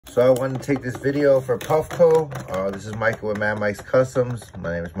So I wanted to take this video for Puffco. This is Michael with Mad Mike's Customs.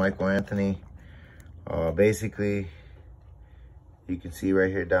 My name is Michael Anthony. Basically, you can see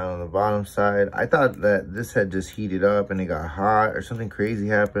right here down on the bottom side. I thought that this had just heated up and it got hot or something crazy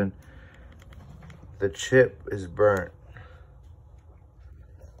happened. The chip is burnt.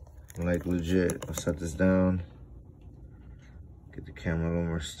 Like legit. I'll set this down. Get the camera a little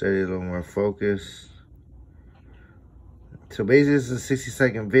more steady, a little more focused. So basically, this is a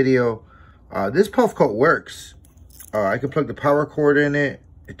 60-second video. This Puffco works. I can plug the power cord in it.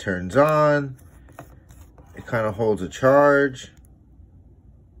 It turns on. It kind of holds a charge.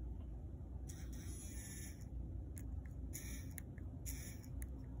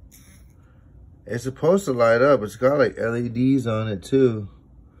 It's supposed to light up. It's got like LEDs on it too.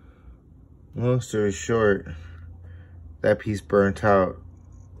 Long story short, that piece burnt out,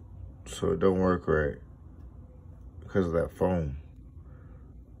 so it don't work right because of that foam.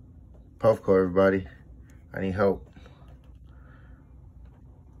 Puffco, everybody. I need help.